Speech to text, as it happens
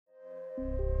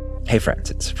Hey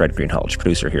friends, it's Fred Greenhalgh,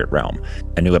 producer here at Realm.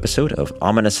 A new episode of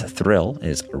Ominous Thrill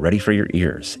is ready for your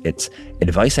ears. It's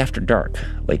Advice After Dark.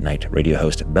 Late night radio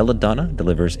host Belladonna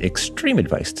delivers extreme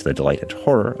advice to the delight and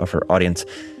horror of her audience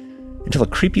until a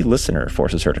creepy listener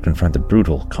forces her to confront the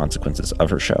brutal consequences of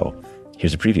her show.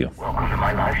 Here's a preview. Welcome to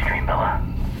my live stream, Bella.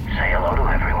 Say hello to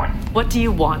everyone. What do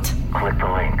you want? Click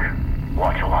the link.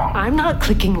 Watch along. I'm not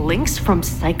clicking links from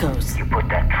psychos. You put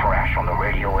that trash on the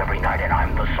radio every night and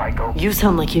I'm the psycho? You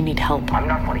sound like you need help. I'm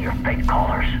not one of your fake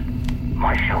callers.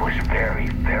 My show is very,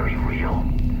 very real.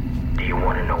 Do you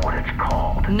want to know what it's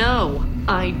called? No,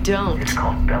 I don't. It's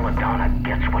called Belladonna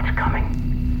Gets What's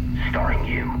Coming. Starring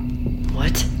you.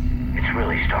 What? It's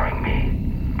really starring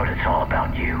me, but it's all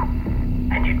about you.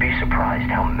 And you'd be surprised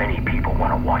how many people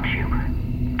want to watch you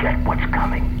get what's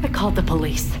coming. I called the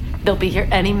police. They'll be here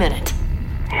any minute.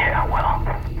 Yeah, well,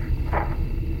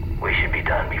 we should be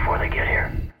done before they get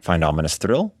here. Find Ominous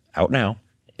Thrill out now,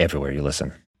 everywhere you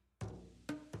listen.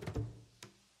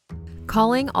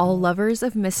 Calling all lovers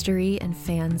of mystery and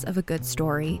fans of a good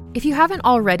story. If you haven't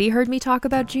already heard me talk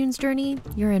about June's Journey,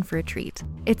 you're in for a treat.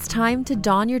 It's time to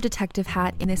don your detective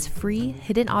hat in this free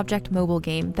hidden object mobile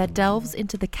game that delves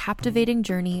into the captivating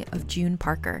journey of June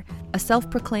Parker, a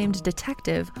self-proclaimed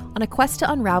detective on a quest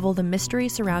to unravel the mystery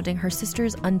surrounding her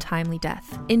sister's untimely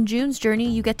death. In June's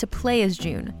Journey, you get to play as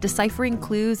June, deciphering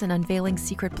clues and unveiling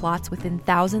secret plots within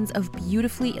thousands of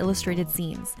beautifully illustrated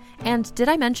scenes. And did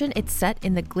I mention it's set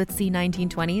in the glitzy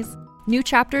 1920s? New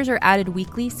chapters are added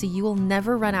weekly, so you will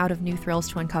never run out of new thrills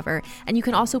to uncover, and you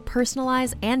can also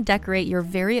personalize and decorate your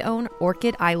very own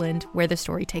Orchid Island where the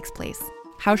story takes place.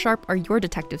 How sharp are your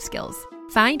detective skills?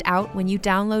 Find out when you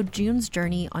download June's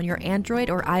Journey on your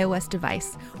Android or iOS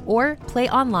device, or play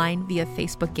online via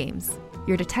Facebook Games.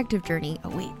 Your detective journey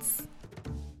awaits.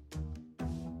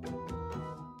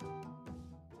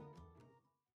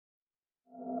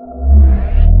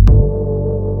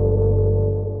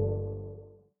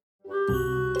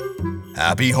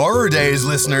 Happy Horror Days,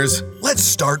 listeners! Let's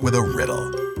start with a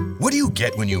riddle. What do you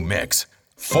get when you mix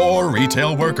 4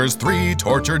 retail workers, 3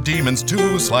 tortured demons,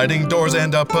 2 sliding doors,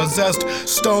 and a possessed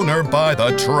stoner by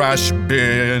the trash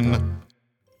bin?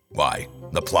 Why,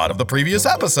 the plot of the previous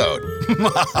episode.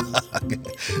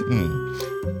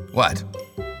 What?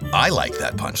 I like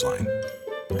that punchline.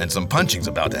 And some punching's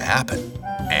about to happen.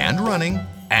 And running.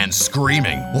 And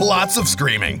screaming. Lots of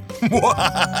screaming.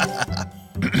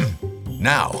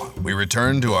 Now, we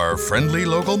return to our friendly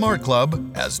local Mart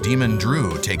Club as Demon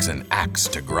Drew takes an axe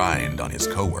to grind on his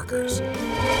co-workers.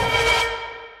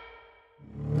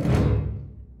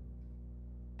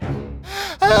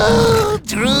 Oh,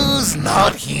 Drew's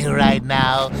not here right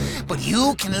now, but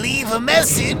you can leave a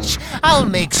message. I'll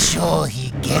make sure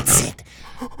he gets it.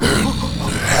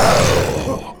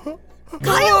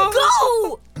 Kyle,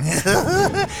 go!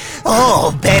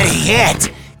 Oh, better yet,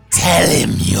 tell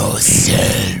him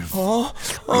yourself.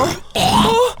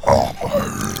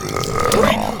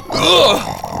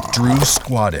 Drew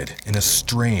squatted in a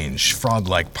strange,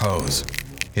 frog-like pose,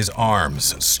 his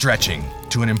arms stretching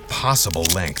to an impossible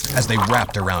length as they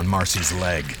wrapped around Marcy's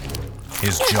leg.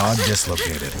 His jaw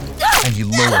dislocated, and he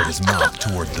lowered his mouth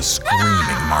toward the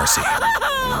screaming Marcy.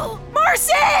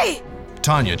 Marcy!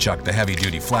 Tanya chucked the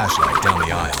heavy-duty flashlight down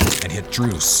the aisle and hit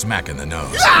Drew smack in the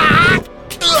nose.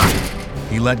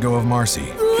 He let go of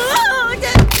Marcy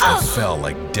and fell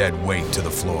like dead weight to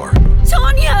the floor.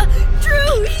 Tanya!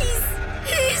 Drew, he's...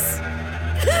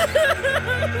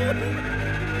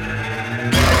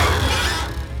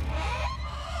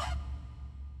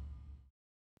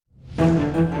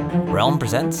 Realm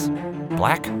presents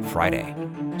Black Friday,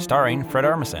 starring Fred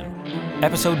Armisen,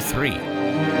 Episode 3.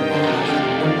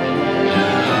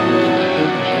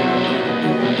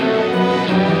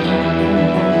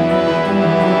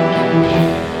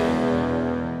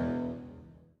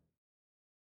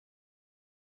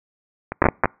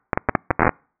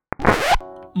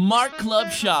 Mart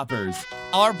Club shoppers,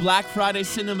 our Black Friday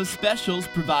cinema specials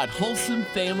provide wholesome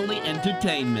family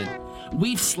entertainment.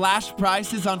 We've slashed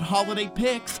prices on holiday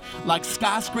picks like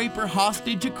Skyscraper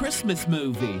Hostage, a Christmas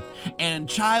movie, and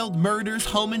Child Murders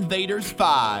Home Invaders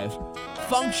 5.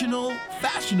 Functional,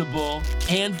 fashionable,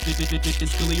 and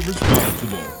fiscally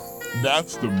responsible.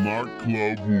 That's the Mart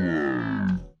Club way.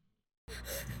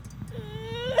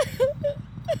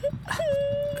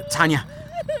 Tanya,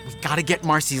 we've got to get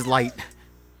Marcy's light.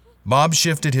 Bob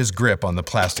shifted his grip on the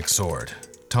plastic sword.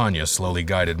 Tanya slowly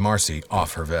guided Marcy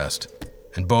off her vest,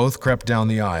 and both crept down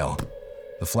the aisle.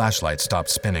 The flashlight stopped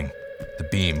spinning. The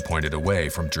beam pointed away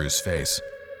from Drew's face.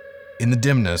 In the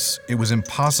dimness, it was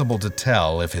impossible to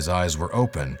tell if his eyes were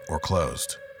open or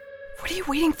closed. What are you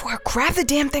waiting for? Grab the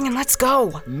damn thing and let's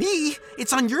go. Me?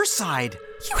 It's on your side.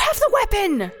 You have the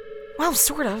weapon. Well,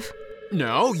 sort of.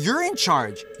 No, you're in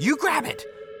charge. You grab it.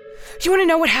 You want to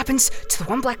know what happens to the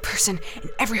one black person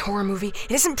in every horror movie?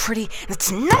 It isn't pretty, and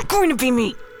it's not going to be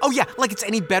me. Oh yeah, like it's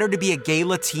any better to be a gay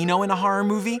Latino in a horror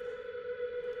movie?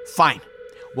 Fine.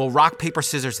 We'll rock, paper,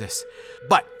 scissors this.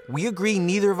 But we agree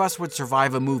neither of us would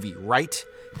survive a movie, right?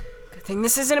 Good thing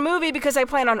this isn't a movie because I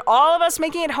plan on all of us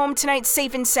making it home tonight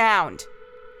safe and sound.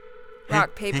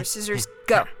 Rock, paper, scissors,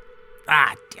 go.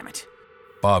 Ah, damn it.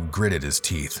 Bob gritted his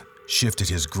teeth, shifted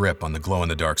his grip on the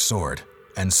glow-in-the-dark sword,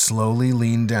 and slowly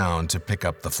leaned down to pick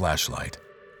up the flashlight.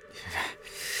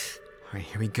 All right,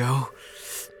 here we go.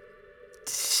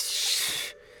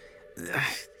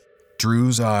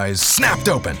 Drew's eyes snapped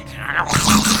open.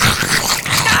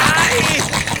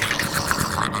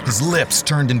 His lips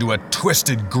turned into a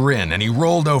twisted grin, and he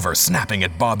rolled over, snapping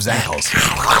at Bob's ankles.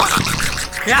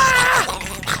 Grab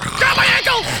my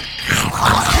ankle!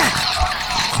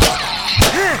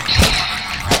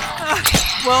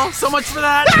 Well, so much for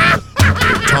that.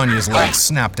 Tanya's leg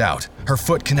snapped out, her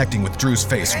foot connecting with Drew's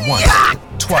face once,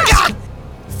 twice.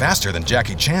 Faster than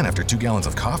Jackie Chan after 2 gallons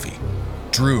of coffee.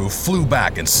 Drew flew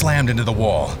back and slammed into the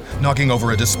wall, knocking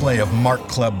over a display of Mark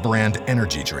Club brand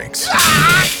energy drinks.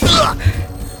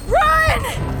 Run!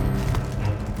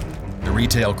 The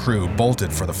retail crew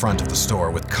bolted for the front of the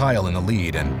store with Kyle in the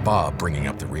lead and Bob bringing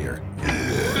up the rear.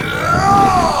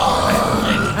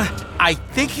 I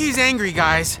think he's angry,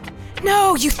 guys.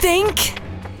 No, you think?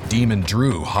 Demon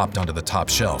Drew hopped onto the top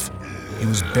shelf. He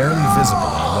was barely visible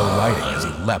in the low lighting as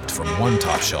he leapt from one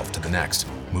top shelf to the next,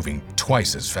 moving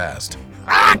twice as fast.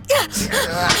 You're not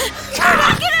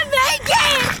gonna make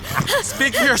it!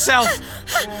 Speak for yourself!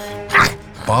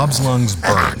 Bob's lungs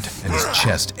burned and his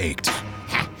chest ached.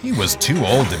 He was too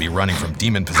old to be running from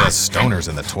demon-possessed stoners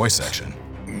in the toy section.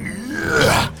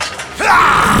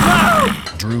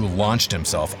 Drew launched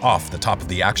himself off the top of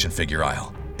the action figure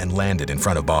aisle and landed in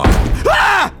front of Bob.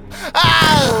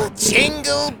 Oh,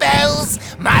 jingle bells,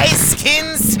 my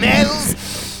skin smells,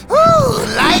 ooh,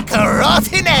 like a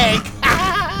rotten egg.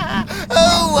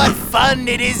 Oh, what fun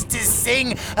it is to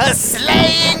sing a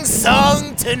sleighing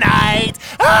song tonight.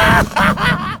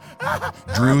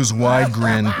 Drew's wide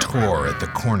grin tore at the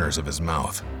corners of his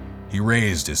mouth. He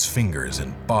raised his fingers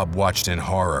and Bob watched in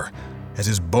horror as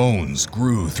his bones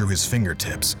grew through his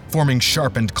fingertips, forming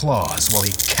sharpened claws while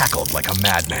he cackled like a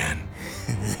madman.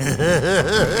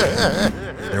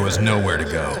 There was nowhere to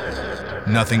go.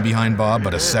 Nothing behind Bob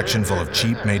but a section full of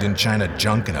cheap made-in-China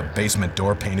junk and a basement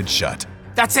door painted shut.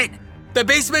 That's it! The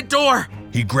basement door!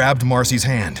 He grabbed Marcy's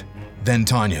hand, then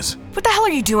Tanya's. What the hell are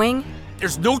you doing?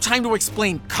 There's no time to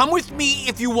explain. Come with me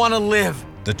if you want to live.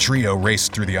 The trio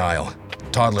raced through the aisle.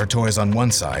 Toddler toys on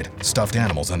one side, stuffed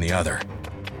animals on the other.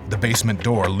 The basement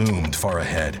door loomed far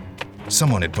ahead.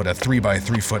 Someone had put a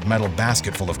 3x3-foot metal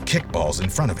basket full of kickballs in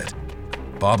front of it.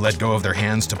 Bob let go of their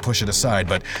hands to push it aside,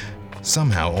 but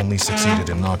somehow only succeeded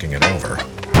in knocking it over.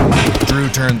 Drew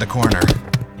turned the corner.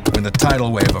 When the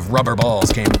tidal wave of rubber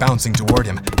balls came bouncing toward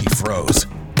him, he froze.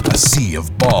 A sea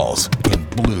of balls in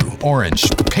blue, orange,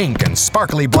 pink, and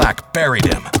sparkly black buried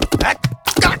him.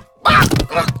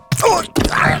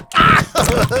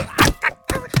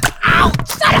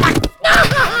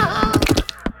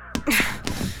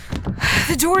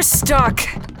 The door's stuck.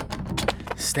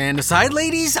 Stand aside,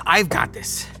 ladies. I've got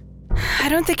this. I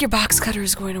don't think your box cutter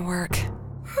is going to work.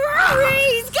 Hurry,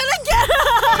 he's gonna get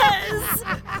us!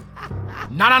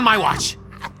 Not on my watch.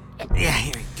 Yeah,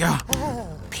 here we go.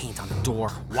 Paint on the door.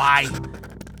 Why?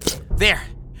 There.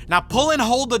 Now pull and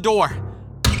hold the door.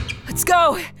 Let's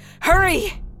go.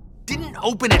 Hurry. Didn't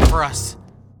open it for us.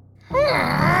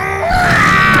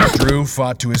 Drew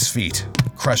fought to his feet,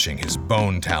 crushing his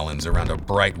bone talons around a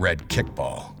bright red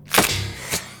kickball.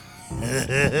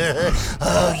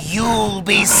 Oh, you'll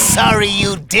be sorry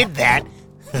you did that.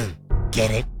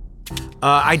 Get it?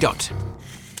 I don't.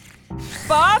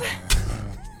 Bob?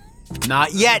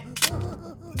 Not yet.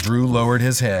 Drew lowered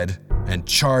his head and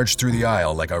charged through the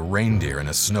aisle like a reindeer in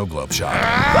a snow globe shot.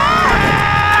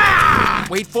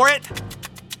 Wait for it.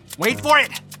 Wait for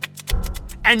it.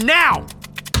 And now!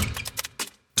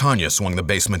 Tanya swung the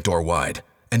basement door wide,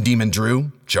 and Demon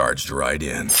Drew charged right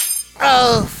in.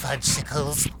 Oh,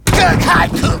 fudgesicles.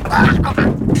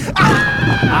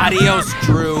 Adios,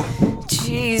 Drew.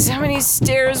 Jeez, how many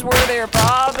stairs were there,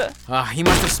 Bob? He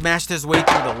must have smashed his way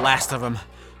through the last of them.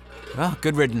 Well,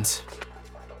 good riddance.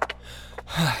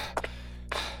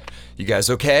 You guys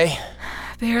okay?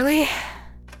 Barely.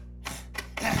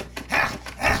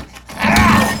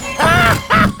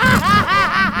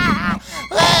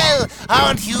 Well,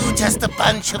 Aren't you just a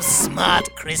bunch of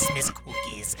smart Christmas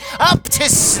cookies? Up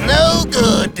to no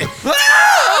good!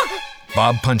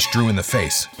 Bob punched Drew in the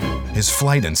face, his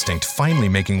flight instinct finally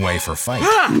making way for fight.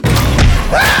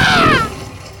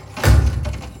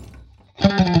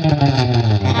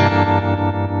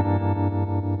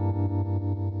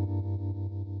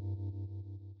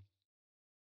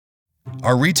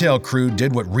 Our retail crew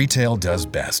did what retail does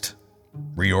best: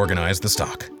 reorganized the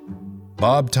stock.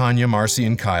 Bob, Tanya, Marcy,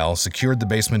 and Kyle secured the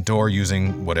basement door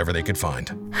using whatever they could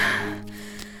find.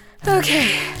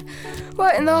 Okay,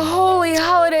 what in the holy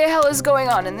holiday hell is going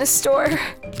on in this store?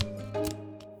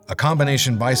 A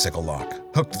combination bicycle lock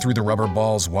hooked through the rubber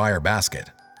ball's wire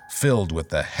basket, filled with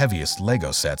the heaviest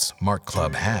Lego sets Mark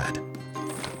Club had.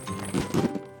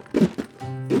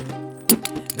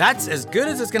 That's as good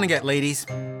as it's gonna get, ladies.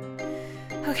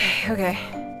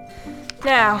 Okay.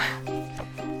 Now,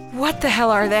 what the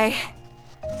hell are they?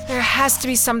 There has to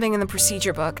be something in the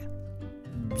procedure book.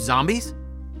 Zombies?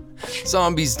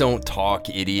 Zombies don't talk,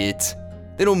 idiot.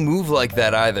 They don't move like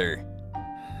that either.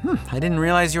 I didn't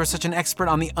realize you were such an expert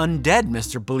on the undead,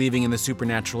 Mr. Believing in the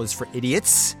supernatural is for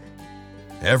idiots.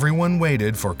 Everyone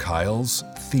waited for Kyle's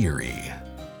theory.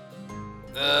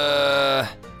 Undead.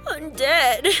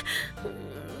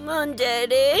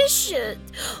 Undead-ish.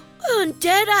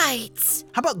 Undeadites.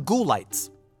 How about ghoulites?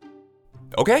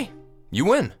 Okay, you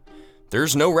win.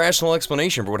 There's no rational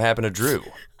explanation for what happened to Drew.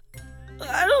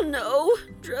 I don't know.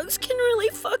 Drugs can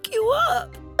really fuck you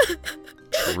up.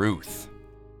 Truth.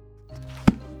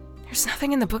 There's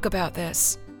nothing in the book about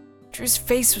this. Drew's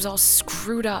face was all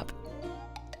screwed up.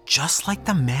 Just like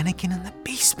the mannequin in the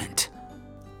basement.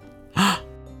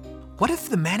 What if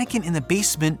the mannequin in the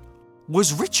basement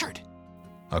was Richard?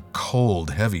 A cold,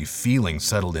 heavy feeling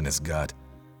settled in his gut.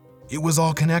 It was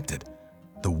all connected.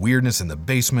 The weirdness in the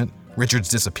basement, Richard's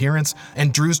disappearance,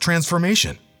 and Drew's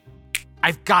transformation.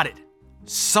 I've got it.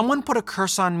 Someone put a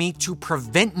curse on me to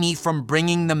prevent me from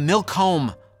bringing the milk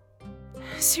home.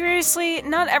 Seriously,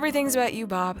 not everything's about you,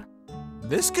 Bob.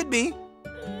 This could be.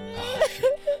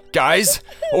 Guys,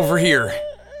 over here.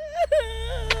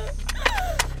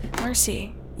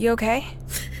 Marcy, you okay?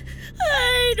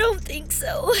 I don't think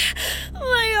so.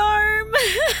 My arm.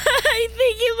 I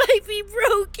think it might be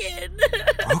broken.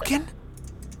 Broken?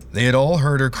 They had all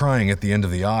heard her crying at the end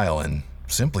of the aisle and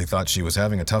simply thought she was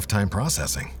having a tough time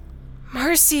processing.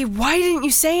 Marcy, why didn't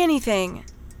you say anything?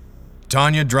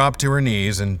 Tanya dropped to her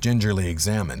knees and gingerly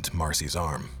examined Marcy's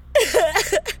arm.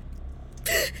 I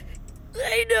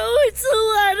know it's a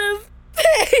lot of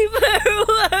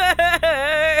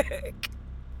paperwork.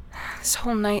 This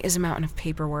whole night is a mountain of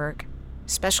paperwork,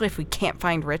 especially if we can't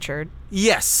find Richard.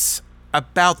 Yes,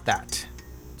 about that.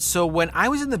 So when I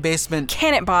was in the basement...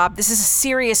 Can it, Bob? This is a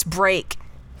serious break.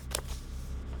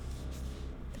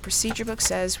 The procedure book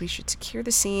says we should secure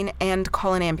the scene and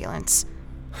call an ambulance.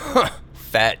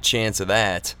 Fat chance of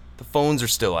that. The phones are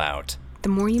still out. The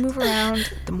more you move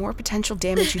around, the more potential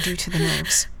damage you do to the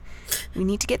nerves. We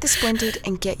need to get this splinted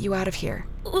and get you out of here.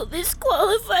 Will this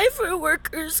qualify for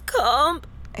workers' comp?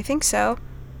 I think so.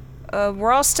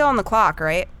 We're all still on the clock,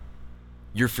 right?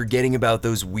 You're forgetting about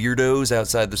those weirdos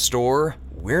outside the store?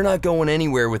 We're not going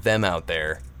anywhere with them out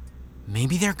there.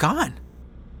 Maybe they're gone.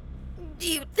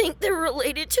 Do you think they're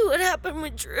related to what happened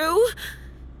with Drew?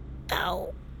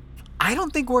 Ow. I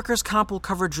don't think workers' comp will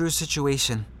cover Drew's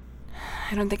situation.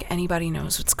 I don't think anybody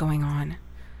knows what's going on.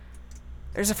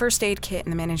 There's a first aid kit in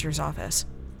the manager's office.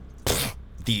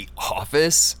 The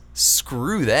office?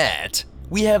 Screw that.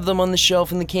 We have them on the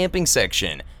shelf in the camping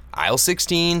section. Aisle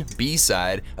 16, B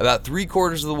side, about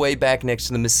 3/4 of the way back next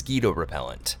to the mosquito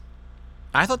repellent.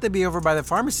 I thought they'd be over by the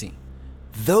pharmacy.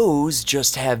 Those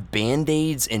just have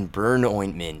Band-Aids and burn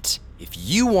ointment. If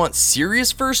you want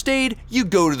serious first aid, you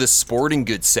go to the sporting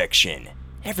goods section.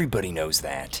 Everybody knows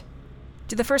that.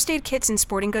 Do the first aid kits in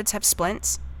sporting goods have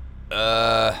splints?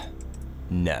 No.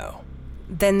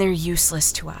 Then they're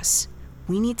useless to us.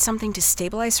 We need something to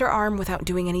stabilize her arm without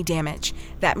doing any damage.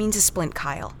 That means a splint,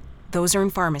 Kyle. Those are in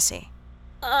pharmacy.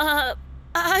 I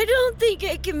don't think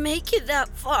I can make it that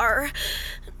far.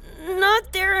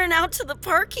 Not there and out to the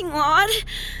parking lot.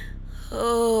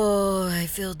 Oh, I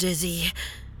feel dizzy.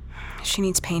 She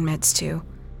needs pain meds too.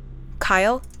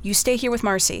 Kyle, you stay here with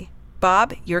Marcy.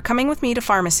 Bob, you're coming with me to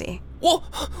pharmacy. Well,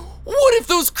 what if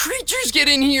those creatures get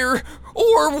in here?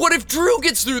 Or what if Drew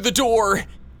gets through the door?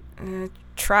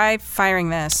 Try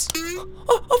firing this.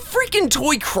 A freaking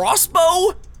toy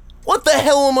crossbow? What the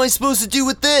hell am I supposed to do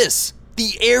with this?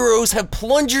 The arrows have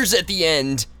plungers at the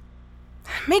end.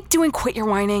 Make do and quit your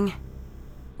whining.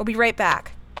 We'll be right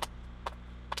back.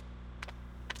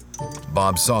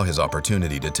 Bob saw his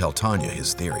opportunity to tell Tanya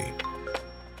his theory.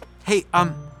 Hey,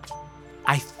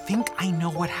 I think I know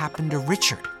what happened to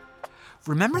Richard.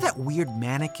 Remember that weird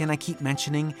mannequin I keep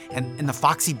mentioning and the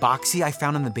Foxy Boxy I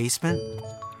found in the basement?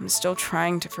 I'm still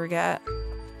trying to forget.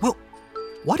 Well,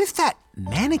 what if that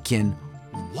mannequin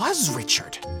was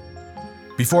Richard?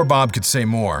 Before Bob could say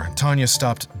more, Tanya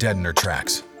stopped dead in her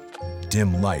tracks.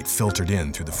 Dim light filtered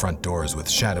in through the front doors with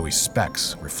shadowy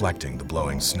specks reflecting the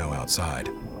blowing snow outside.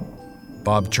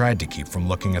 Bob tried to keep from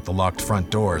looking at the locked front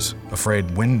doors,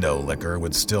 afraid window liquor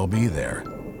would still be there.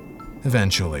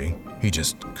 Eventually, he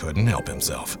just couldn't help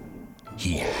himself.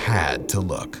 He had to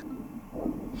look.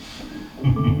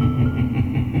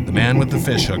 The man with the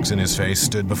fishhooks in his face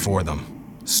stood before them,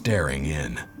 staring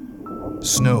in.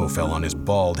 Snow fell on his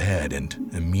bald head and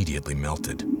immediately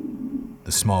melted.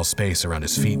 The small space around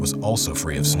his feet was also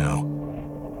free of snow.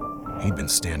 He'd been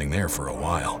standing there for a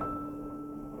while.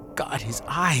 God, his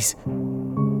eyes.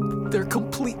 They're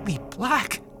completely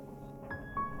black.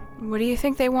 What do you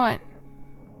think they want?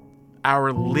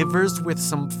 Our livers with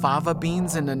some fava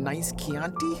beans and a nice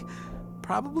Chianti?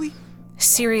 Probably.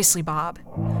 Seriously, Bob.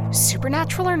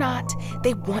 Supernatural or not,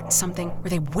 they want something or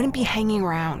they wouldn't be hanging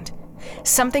around.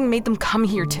 Something made them come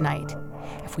here tonight.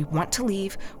 If we want to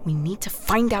leave, we need to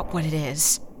find out what it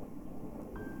is.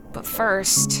 But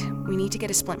first, we need to get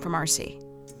a splint from RC.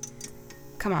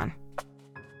 Come on.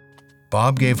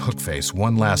 Bob gave Hookface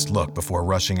one last look before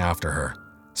rushing after her,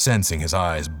 sensing his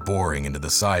eyes boring into the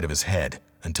side of his head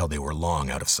until they were long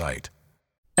out of sight.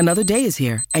 Another day is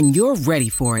here, and you're ready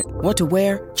for it. What to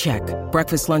wear? Check.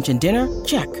 Breakfast, lunch, and dinner?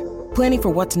 Check. Planning for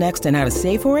what's next and how to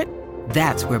save for it?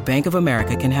 That's where Bank of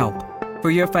America can help.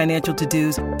 For your financial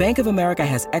to-dos, Bank of America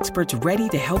has experts ready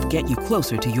to help get you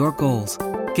closer to your goals.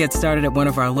 Get started at one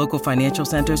of our local financial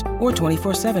centers or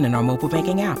 24/7 in our mobile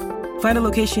banking app. Find a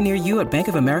location near you at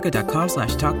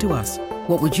bankofamerica.com/talktous.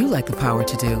 What would you like the power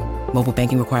to do? Mobile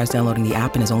banking requires downloading the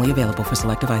app and is only available for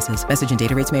select devices. Message and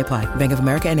data rates may apply. Bank of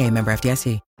America N.A., member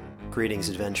FDIC. Greetings,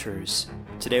 adventurers.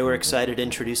 Today we're excited to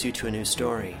introduce you to a new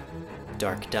story,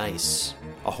 Dark Dice,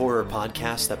 a horror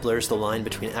podcast that blurs the line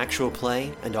between actual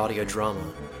play and audio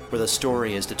drama, where the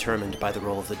story is determined by the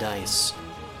roll of the dice.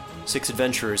 6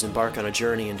 adventurers embark on a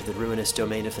journey into the ruinous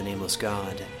domain of the Nameless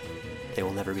God. They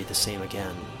will never be the same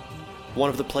again. One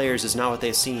of the players is not what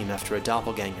they seem after a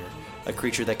doppelganger, a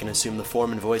creature that can assume the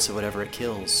form and voice of whatever it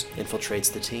kills, infiltrates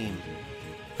the team.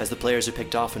 As the players are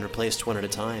picked off and replaced one at a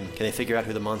time, can they figure out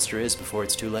who the monster is before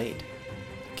it's too late?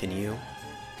 Can you?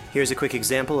 Here's a quick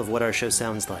example of what our show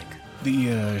sounds like.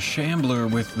 The shambler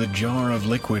with the jar of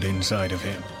liquid inside of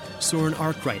him. Soren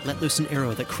Arkwright let loose an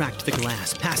arrow that cracked the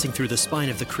glass, passing through the spine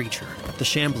of the creature. The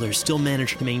shambler still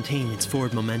managed to maintain its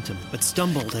forward momentum, but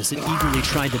stumbled as it eagerly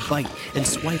tried to bite and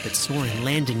swipe at Soren,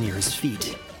 landing near his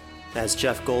feet. As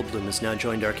Jeff Goldblum has now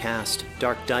joined our cast,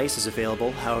 Dark Dice is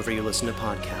available however you listen to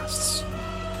podcasts.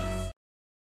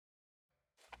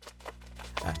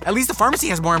 At least the pharmacy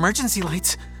has more emergency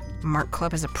lights. Mark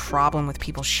Club has a problem with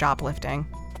people shoplifting.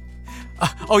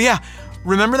 Oh yeah,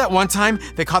 remember that one time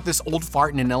they caught this old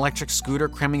fart in an electric scooter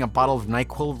cramming a bottle of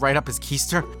NyQuil right up his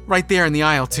keister? Right there in the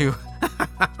aisle, too.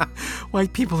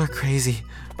 White people are crazy.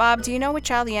 Bob, do you know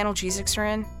which aisle the analgesics are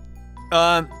in?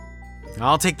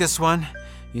 I'll take this one.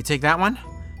 You take that one?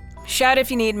 Shout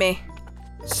if you need me.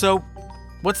 So,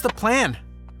 what's the plan?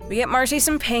 We get Marcy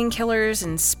some painkillers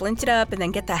and splint it up and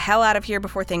then get the hell out of here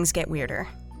before things get weirder.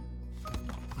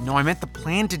 No, I meant the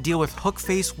plan to deal with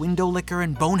Hookface, Window Licker,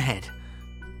 and Bonehead.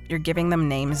 You're giving them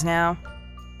names now?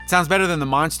 Sounds better than the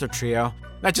Monster Trio.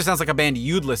 That just sounds like a band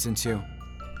you'd listen to.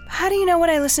 How do you know what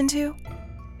I listen to?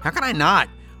 How can I not?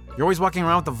 You're always walking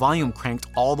around with the volume cranked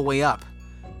all the way up.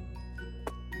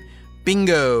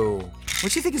 Bingo!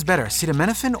 What do you think is better,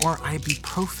 acetaminophen or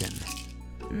ibuprofen?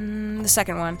 The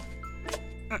second one.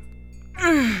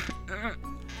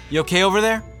 You okay over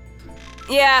there?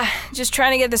 Yeah, just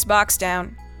trying to get this box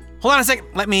down. Hold on a second.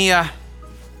 Let me,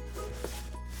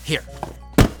 Here.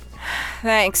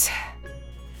 Thanks.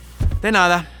 De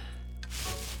nada.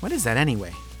 What is that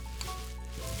anyway?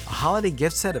 A holiday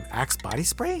gift set of Axe body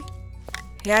spray?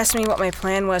 He asked me what my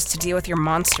plan was to deal with your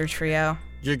monster trio.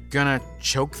 You're gonna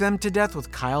choke them to death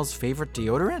with Kyle's favorite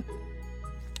deodorant?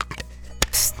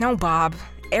 Psst, no, Bob.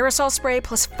 Aerosol spray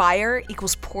plus fire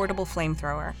equals portable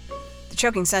flamethrower. The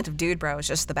choking scent of Dude Bro is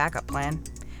just the backup plan.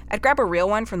 I'd grab a real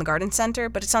one from the garden center,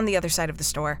 but it's on the other side of the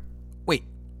store. Wait,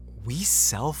 we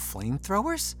sell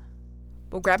flamethrowers?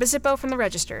 We'll grab a Zippo from the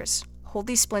registers. Hold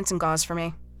these splints and gauze for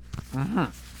me.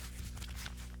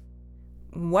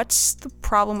 What's the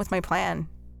problem with my plan?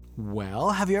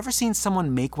 Well, have you ever seen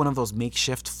someone make one of those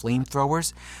makeshift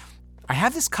flamethrowers? I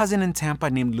have this cousin in Tampa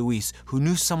named Luis who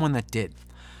knew someone that did.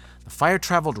 The fire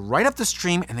traveled right up the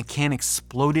stream and the can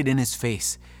exploded in his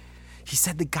face. He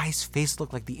said the guy's face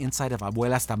looked like the inside of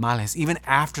Abuela's tamales, even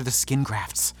after the skin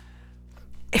grafts.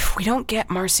 If we don't get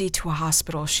Marcy to a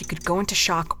hospital, she could go into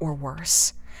shock or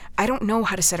worse. I don't know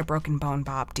how to set a broken bone,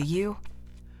 Bob. Do you?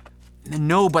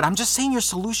 No, but I'm just saying your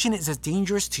solution is as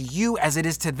dangerous to you as it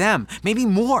is to them. Maybe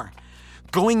more.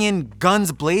 Going in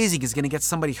guns blazing is going to get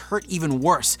somebody hurt even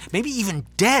worse. Maybe even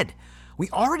dead. We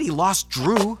already lost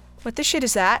Drew. What the shit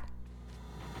is that?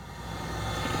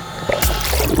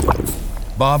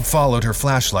 Bob followed her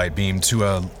flashlight beam to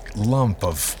a lump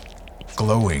of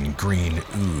glowing green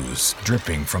ooze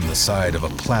dripping from the side of a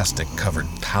plastic-covered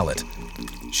pallet.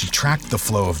 She tracked the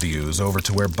flow of the ooze over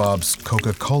to where Bob's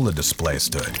Coca-Cola display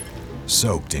stood,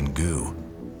 soaked in goo.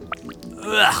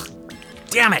 Ugh!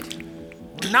 Damn it!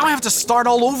 Now I have to start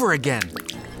all over again.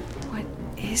 What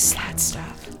is that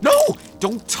stuff? No!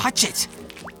 Don't touch it!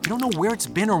 You don't know where it's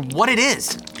been or what it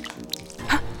is.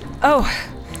 Oh,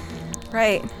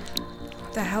 right.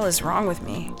 What the hell is wrong with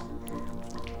me?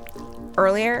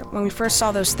 Earlier, when we first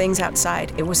saw those things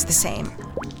outside, it was the same.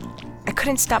 I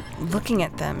couldn't stop looking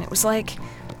at them. It was like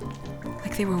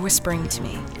they were whispering to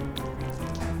me.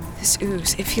 This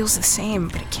ooze, it feels the same,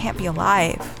 but it can't be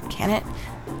alive, can it?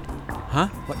 Huh?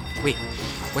 What? Wait,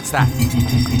 what's that?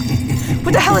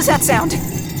 What the hell is that sound?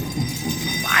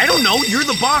 I don't know. You're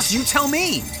the boss. You tell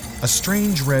me. A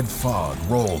strange red fog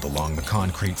rolled along the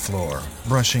concrete floor,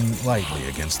 brushing lightly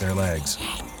against their legs,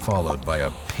 followed by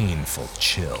a painful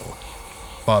chill.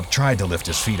 Bob tried to lift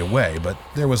his feet away, but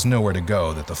there was nowhere to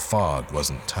go that the fog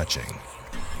wasn't touching.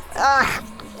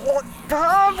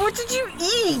 Bob, what did you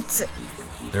eat?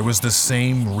 There was the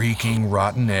same reeking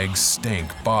rotten egg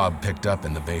stink Bob picked up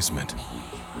in the basement.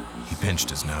 He pinched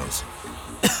his nose.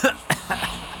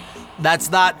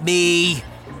 That's not me.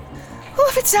 Well,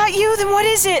 if it's not you, then what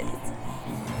is it?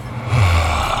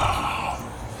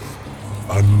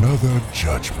 Another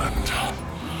judgment.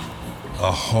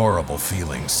 A horrible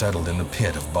feeling settled in the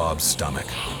pit of Bob's stomach.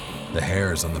 The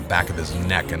hairs on the back of his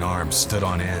neck and arms stood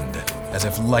on end, as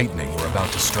if lightning were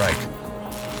about to strike.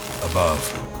 Above,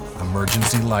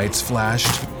 emergency lights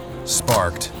flashed,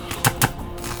 sparked,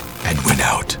 and went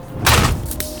out.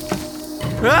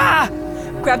 Ah!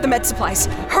 Grab the med supplies.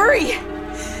 Hurry!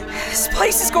 This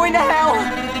place is going to hell!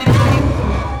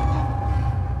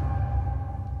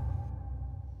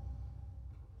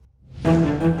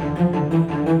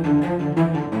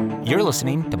 You're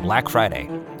listening to Black Friday,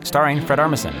 starring Fred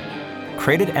Armisen.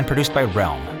 Created and produced by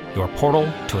Realm, your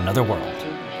portal to another world.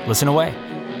 Listen away.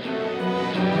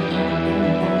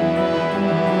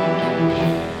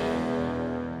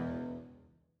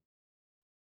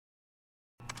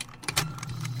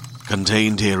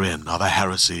 Contained herein are the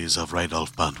heresies of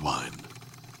Radolf Burntwine,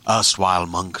 erstwhile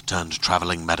monk turned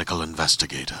traveling medical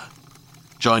investigator.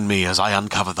 Join me as I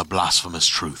uncover the blasphemous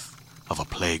truth of a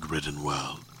plague-ridden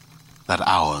world, that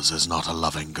ours is not a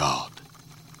loving God,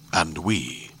 and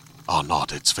we are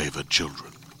not its favored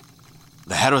children.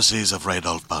 The heresies of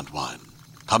Radolf Burntwine,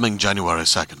 coming January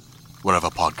 2nd, wherever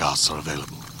podcasts are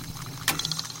available.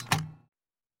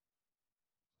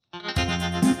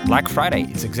 Black Friday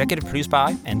is executive produced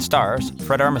by and stars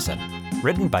Fred Armisen.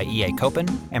 Written by E.A. Copen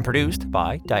and produced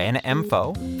by Diana M.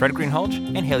 Foe, Fred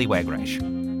Greenhalgh, and Haley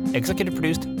Wagreich. Executive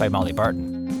produced by Molly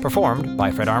Barton. Performed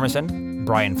by Fred Armisen,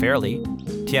 Brian Fairley,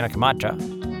 Tiana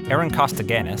Camacha, Aaron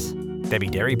Costaganis, Debbie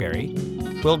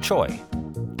Derryberry, Will Choi,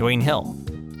 Dwayne Hill,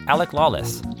 Alec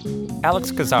Lawless,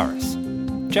 Alex Cazares,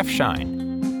 Jeff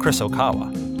Shine, Chris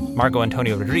Okawa, Margot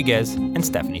Antonio Rodriguez, and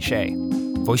Stephanie Shea.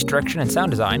 Voice direction and sound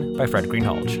design by Fred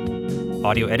Greenhalgh.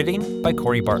 Audio editing by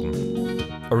Corey Barton.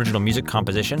 Original music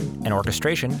composition and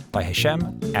orchestration by Hashem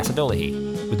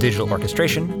Asadolahi, with digital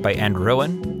orchestration by Andrew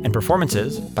Rowan, and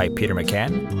performances by Peter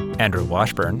McCann, Andrew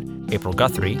Washburn, April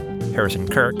Guthrie, Harrison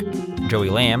Kirk, Joey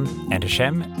Lamb, and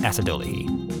Hashem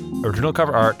Asadolahi. Original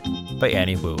cover art by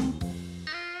Annie Wu.